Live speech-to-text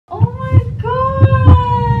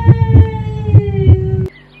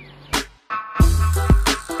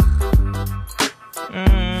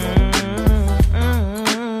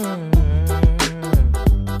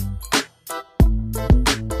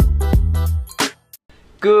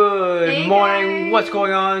Good Hey morning, guys. what's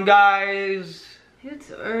going on, guys?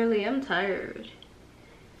 It's early, I'm tired.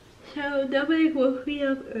 So Dominic woke me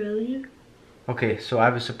up early. Okay, so I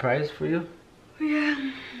have a surprise for you.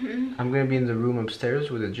 Yeah. I'm gonna be in the room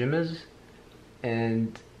upstairs where the gym is,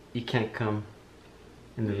 and you can't come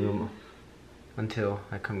in the room until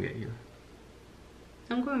I come get you.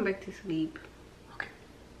 I'm going back to sleep. Okay,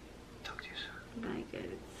 talk to you soon. Bye guys.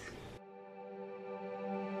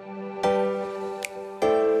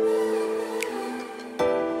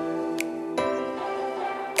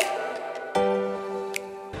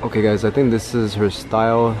 Okay guys, I think this is her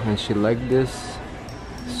style and she liked this.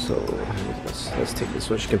 So let's take this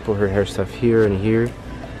one. She can put her hair stuff here and here.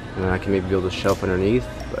 And then I can maybe build a shelf underneath,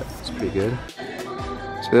 but it's pretty good.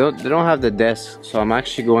 So they don't have the desk, so I'm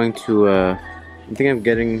actually going to, I'm thinking of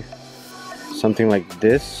getting something like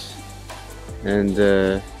this. And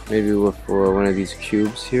maybe for one of these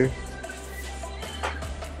cubes here.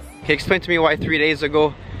 Okay, explain to me why 3 days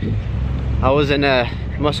ago I was in a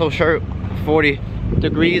muscle shirt, 40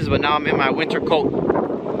 degrees, but now I'm in my winter coat.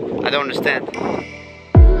 I don't understand.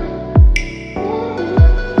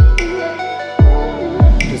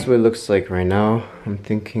 This is what it looks like right now. I'm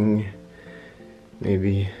thinking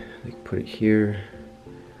maybe like put it here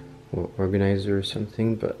or organizer or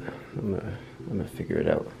something, but I'm gonna figure it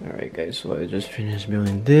out. All right guys, so I just finished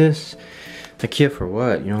building this. IKEA for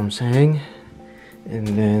what, you know what I'm saying? And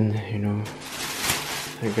then, you know,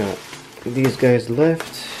 I got these guys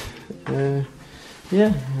left.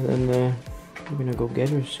 Yeah, and then we're gonna go get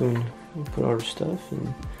her soon. We'll put all her stuff,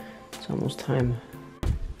 and it's almost time.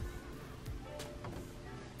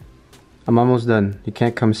 I'm almost done. You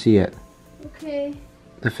can't come see it. Okay.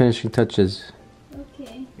 The finishing touches.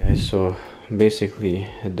 Okay. Guys, so basically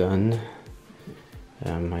done.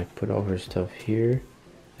 I put all her stuff here.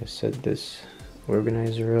 I set this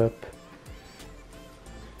organizer up.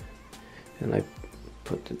 And I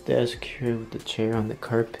put the desk here with the chair on the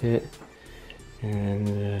carpet.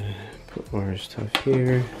 And put all her stuff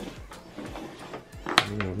here. A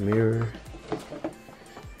little mirror.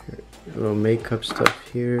 A little makeup stuff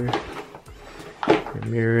here. Her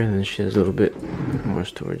mirror, and then she has a little bit more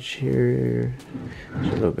storage here. There's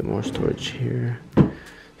a little bit more storage here.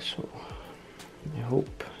 So I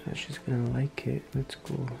hope that she's gonna like it. Let's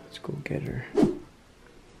go get her.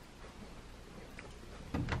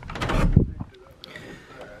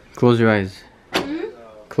 Close your eyes.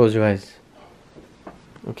 Close your eyes.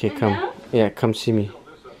 Okay, come. Now? Yeah, come see me.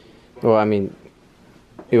 Well, I mean,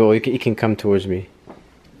 well, you can come towards me.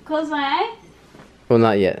 Close my eyes? Well,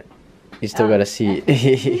 not yet. You still gotta see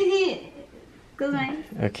it. Close my eyes.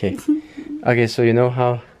 Okay. Okay, so you know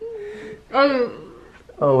how... Oh.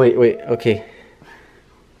 Oh, wait, okay.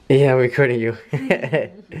 Yeah, I'm recording you.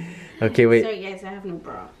 Okay, wait. Sorry guys, I have no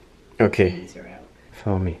bra. Okay. These are out.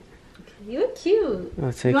 Follow me. You look cute.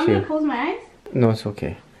 Oh, thank You want me you. to close my eyes? No, it's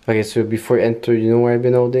okay. Okay, so before you enter, you know where I've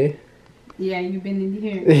been all day? Yeah, you've been in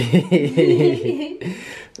here.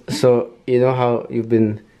 So, you know how you've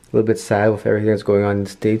been a little bit sad with everything that's going on in the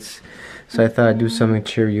States? So I thought I'd do something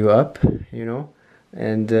to cheer you up, you know?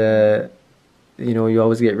 And, you know, you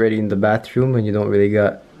always get ready in the bathroom and you don't really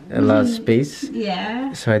got a lot of space.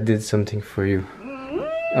 Yeah. So I did something for you.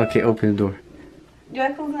 Okay, open the door. Do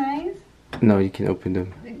I close my eyes? No, you can open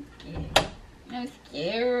them. Okay. I'm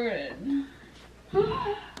scared.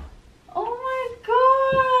 Oh my god!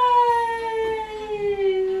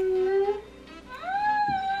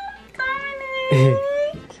 Dominic!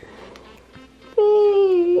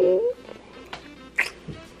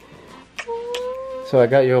 So I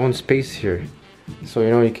got your own space here. So, you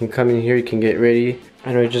know, you can come in here, you can get ready.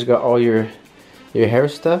 I know you just got all your hair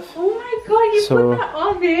stuff. Oh my god, you So, put that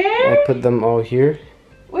all there? I put them all here.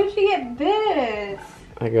 Where'd you get this?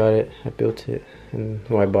 I got it. I built it. And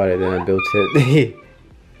well, I bought it, then I built it.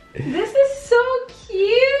 This is so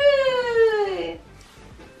cute!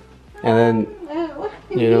 And then, What's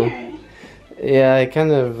in you know, here? yeah, I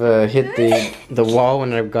kind of hit the wall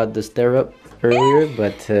when I got the stair up earlier,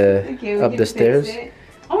 but Okay, we up can the fix stairs. it.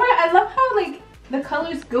 Oh my god, I love how like the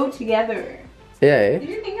colors go together. Yeah, eh? Did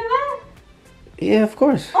you think of that? Yeah, of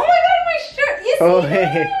course. Oh my god, my shirt! You see Oh, that?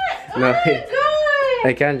 hey. Oh No, my hey. god!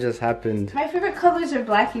 It kind of just happened. My favorite colors are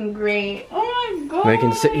black and gray. Oh my god! Now you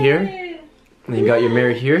can sit here. And you got your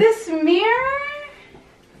mirror here. This mirror?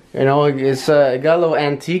 You know, it's got a little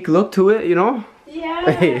antique look to it, you know?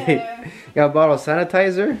 Yeah. Got a bottle of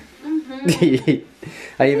sanitizer.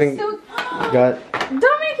 I even So, got...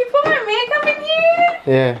 Dominic, you put my makeup in here?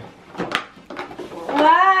 Yeah.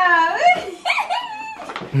 Wow.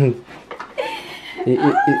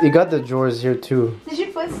 You got the drawers here too. Did you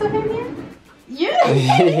put stuff in here? Yeah.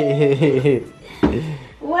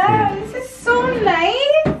 Wow, this is so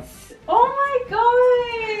nice. Oh my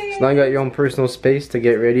god. So now you got your own personal space to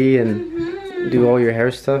get ready and do all your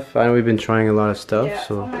hair stuff. I know we've been trying a lot of stuff, Yeah,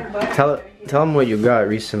 so oh my God. tell them what you got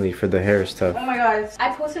recently for the hair stuff. Oh my god.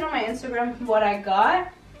 I posted on my Instagram what I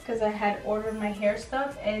got because I had ordered my hair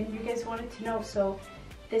stuff and you guys wanted to know, so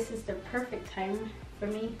this is the perfect time for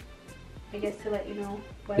me, I guess, to let you know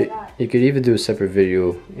what I got. You could even do a separate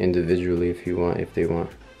video individually if you want, if they want.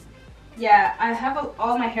 Yeah, I have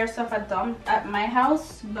all my hair stuff at my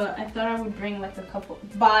house, but I thought I would bring like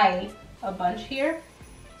buy a bunch here.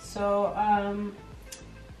 So I'm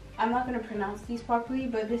not gonna pronounce these properly,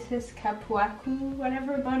 but this is kapuaku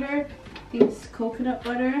whatever butter. I think it's coconut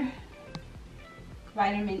butter,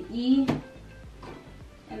 vitamin E,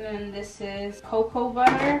 and then this is cocoa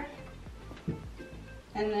butter,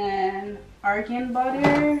 and then argan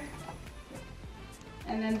butter,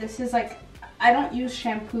 and then this is like, I don't use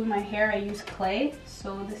shampoo in my hair, I use clay.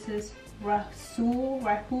 So this is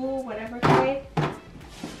Rahul, whatever clay.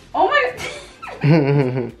 Oh my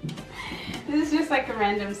this is just like a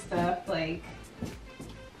random stuff, like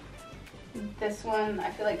this one,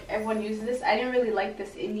 I feel like everyone uses this. I didn't really like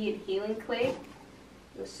this Indian healing clay.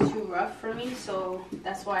 It was too rough for me, so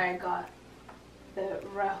that's why I got the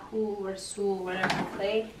Rahul, whatever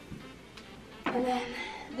clay. And then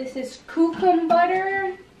this is kukum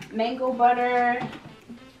butter, mango butter,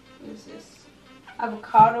 what is this?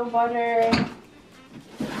 Avocado butter,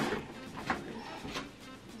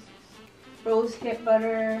 rose hip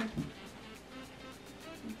butter,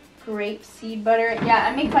 grape seed butter. Yeah,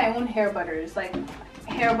 I make my own hair butters, like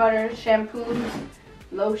hair butter, shampoos,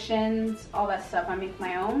 lotions, all that stuff. I make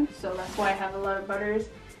my own, so that's why I have a lot of butters.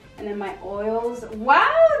 And then my oils.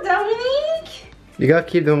 Wow, Dominique! You gotta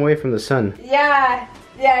keep them away from the sun. Yeah,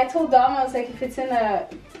 I told Dom, I was like, if it's in a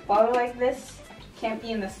bottle like this, it can't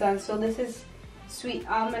be in the sun. So this is sweet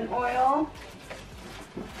almond oil.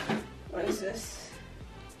 What is this?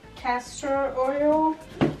 Castor oil.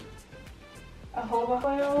 Jojoba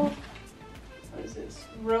oil. What is this?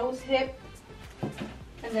 Rose hip.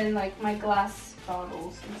 And then like my glass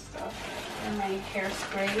bottles and stuff. And my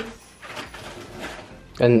hairsprays.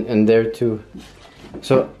 And there too.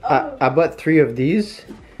 So I bought 3 of these,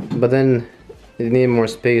 but then they need more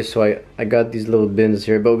space, so I got these little bins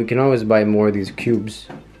here, but we can always buy more of these cubes.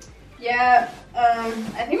 Yeah, I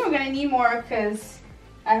think we're gonna need more because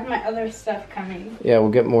I have my other stuff coming. Yeah,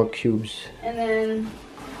 we'll get more cubes. And then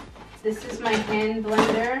this is my hand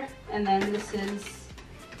blender, and then this is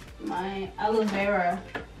my aloe vera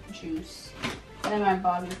juice, and then my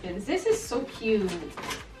bobby pins. This is so cute.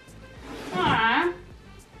 Aww,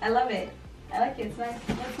 I love it. I like it. It's nice.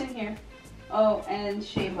 What's in here? Oh, and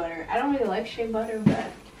shea butter. I don't really like shea butter,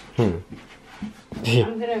 but I'm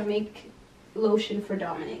gonna make lotion for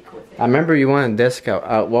Dominic with it. I remember you wanted a desk at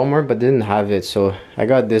Walmart, but didn't have it, so I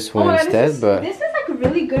got this one instead. This is like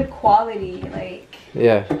really good quality. Like,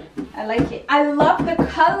 yeah, I like it. I love the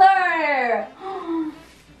color.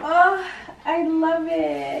 Oh, I love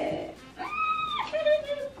it.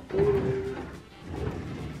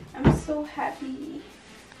 I'm so happy.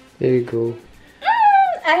 there you go.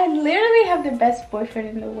 I literally have the best boyfriend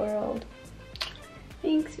in the world.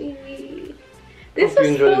 Thanks, baby. This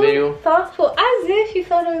was so thoughtful. As if you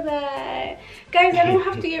thought of that. Guys, I don't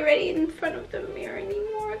have to get ready in front of the mirror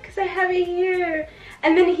anymore because I have it here.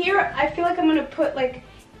 And then here, I feel like I'm going to put like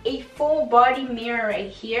a full body mirror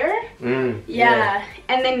right here. Yeah.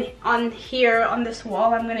 And then on here, on this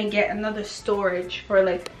wall, I'm going to get another storage for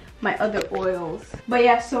like my other oils. But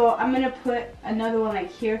yeah, so I'm going to put another one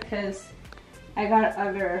like here because I got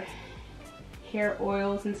other hair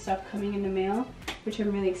oils and stuff coming in the mail, which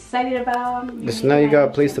I'm really excited about. So now you got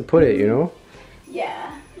a place to put it, you know?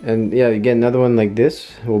 Yeah. And yeah, you get another one like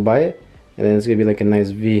this, we'll buy it, and then it's gonna be like a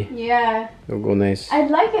nice V. Yeah. It'll go nice. I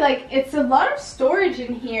like it, like it's a lot of storage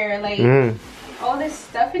in here, like all this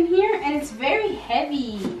stuff in here, and it's very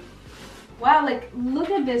heavy. Wow, like look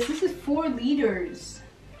at this, this is 4 liters.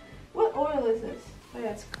 What oil is this? Oh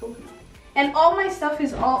yeah, it's coconut. And all my stuff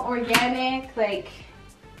is all organic, like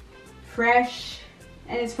fresh,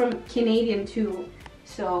 and it's from Canadian too.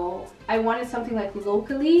 So I wanted something like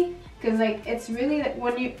locally, because like it's really like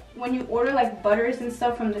when you order like butters and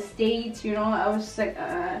stuff from the States, you know, I was just like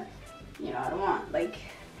you know, I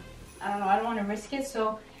don't want to risk it.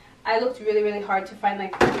 So I looked really hard to find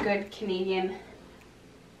like a good Canadian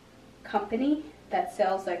company that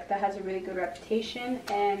sells, like, that has a really good reputation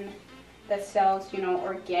and that sells, you know,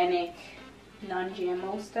 organic,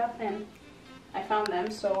 non-GMO stuff, and I found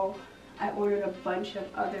them, so I ordered a bunch of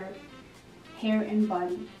other hair and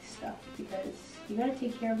body stuff because you gotta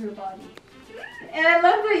take care of your body. And I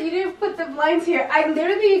love that you didn't put the blinds here. I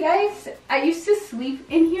literally, you guys, I used to sleep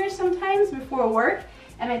in here sometimes before work.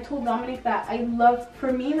 And I told Dominic that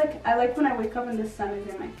for me, like, I like when I wake up and the sun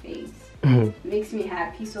is in my face. It makes me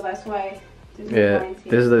happy, so that's why there's no blinds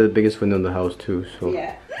here. This is the biggest window in the house too, so.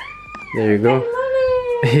 Yeah. There you go.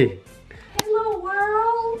 I love it. Hello,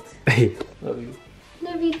 world. Love you.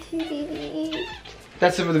 Love you too, baby.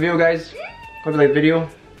 That's it for the video, guys. Hope you liked the video.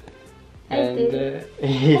 I did.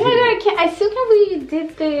 Oh my god, I still can't believe you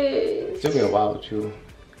did this. It took me a while too.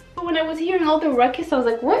 When I was hearing all the ruckus, I was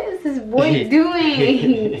like, what is this boy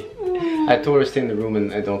doing? I told her to stay in the room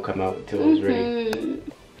and I don't come out until it was ready.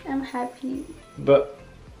 I'm happy. But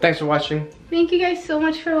thanks for watching. Thank you guys so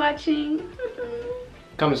much for watching.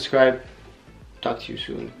 Comment, subscribe. Talk to you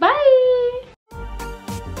soon. Bye.